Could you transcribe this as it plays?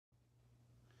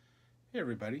Hey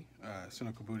everybody,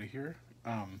 Cynical Buddha here.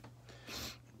 I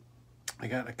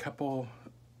got a couple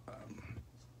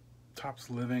Topps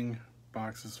Living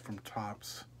boxes from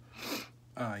Topps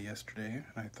yesterday,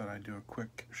 and I thought I'd do a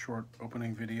quick short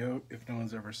opening video if no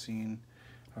one's ever seen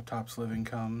how Topps Living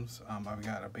comes. I've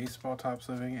got a baseball Topps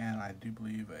Living and I do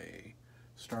believe a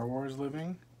Star Wars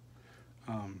Living.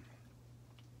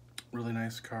 Really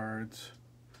nice cards.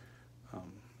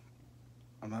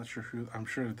 I'm not sure who, I'm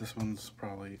sure this one's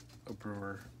probably a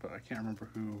brewer, but I can't remember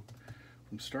who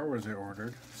from Star Wars I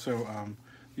ordered. So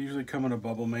they usually come in a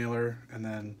bubble mailer, and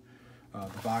then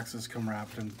the boxes come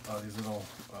wrapped in these little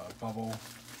bubble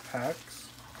packs.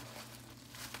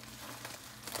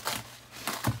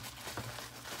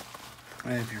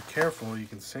 And if you're careful, you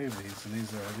can save these, and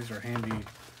these are handy. You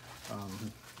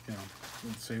know,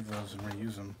 you can save those and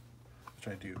reuse them, which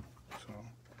I do. So,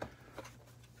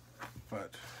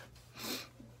 but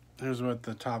here's what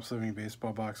the Topps Living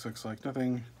baseball box looks like.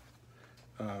 Nothing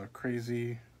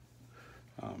crazy.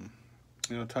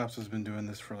 You know, Topps has been doing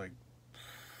this for like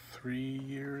 3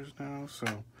 years now, so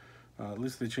at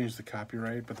least they changed the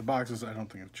copyright, but the boxes I don't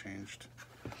think have changed.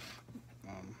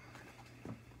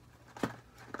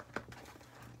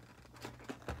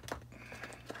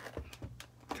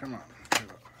 Come on.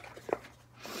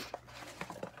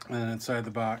 And then inside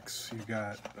the box, you've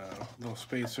got a little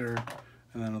spacer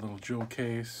and then a little jewel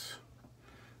case.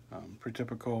 Pretty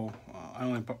typical. I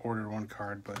only ordered one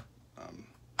card, but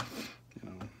you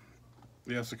know,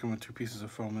 they also come with 2 pieces of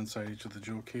foam inside each of the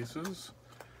jewel cases.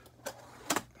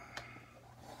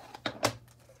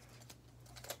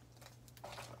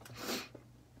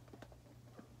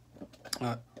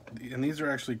 And these are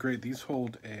actually great. These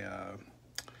hold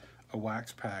a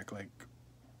wax pack, like,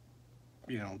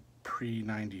 you know,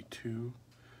 pre-92,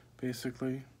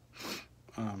 basically.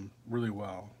 Really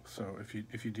well. So if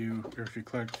you do, or if you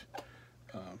collect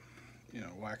you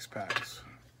know, wax packs,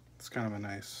 it's kind of a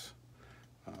nice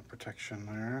protection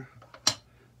there.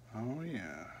 Oh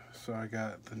yeah, so I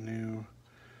got the new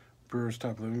Brewers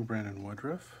Top Living Brandon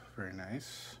Woodruff, very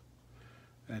nice.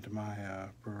 Add to my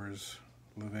Brewers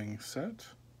Living set,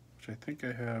 which I think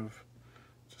I have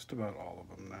just about all of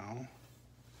them now.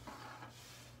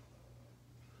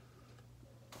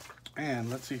 And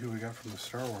let's see who we got from the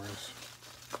Star Wars.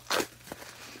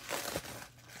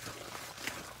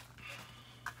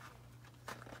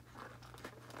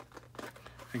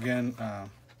 Again,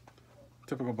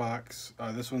 typical box.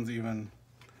 This one's even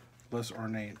less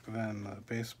ornate than the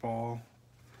baseball,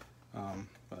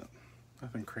 but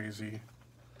nothing crazy.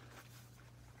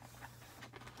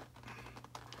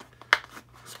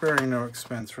 Sparing no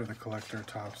expense for the collector.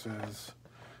 Topps is.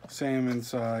 Same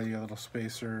inside, you got a little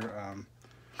spacer.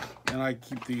 And I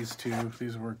keep these too.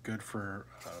 These work good for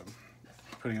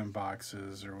putting in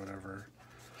boxes or whatever.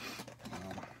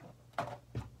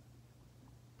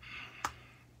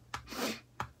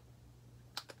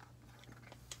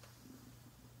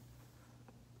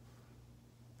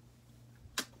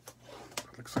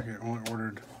 Looks like I only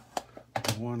ordered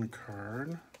one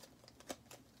card.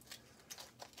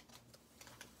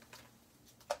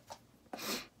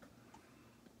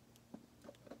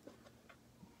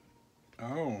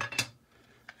 Oh,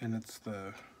 and it's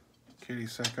the Katee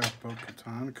Sackhoff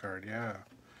Bo-Katan card, yeah.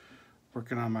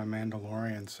 Working on my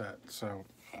Mandalorian set, so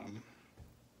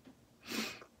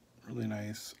really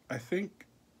nice. I think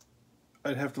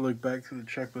I'd have to look back through the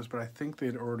checklist, but I think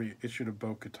they'd already issued a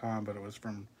Bo-Katan, but it was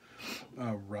from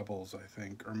Rebels, I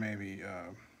think, or maybe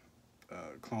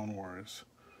Clone Wars.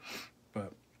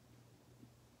 But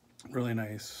really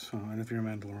nice, and if you're a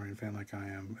Mandalorian fan like I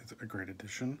am, it's a great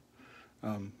addition.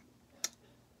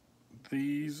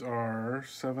 These are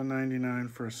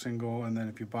 $7.99 for a single, and then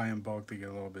if you buy in bulk, they get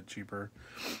a little bit cheaper.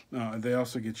 They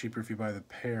also get cheaper if you buy the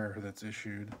pair that's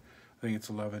issued. I think it's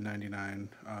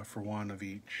 $11.99 for one of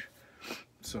each.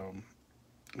 So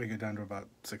they get down to about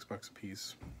 $6 a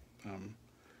piece.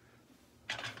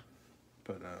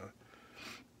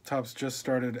 Topps just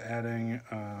started adding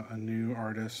a new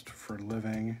artist for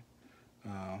Living.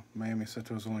 Mayumi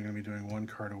Sato is only going to be doing 1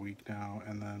 card a week now,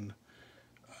 and then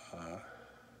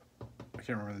I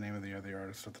can't remember the name of the other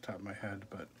artist at the top of my head,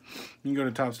 but you can go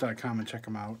to Topps.com and check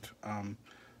them out. I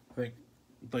think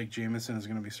Blake Jameson is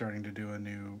going to be starting to do a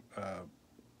new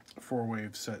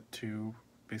 4-wave set 2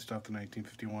 based off the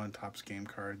 1951 Topps game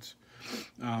cards.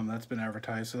 That's been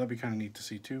advertised, so that'll be kind of neat to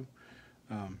see too.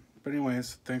 But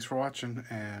anyways, thanks for watching,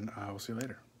 and we'll see you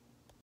later.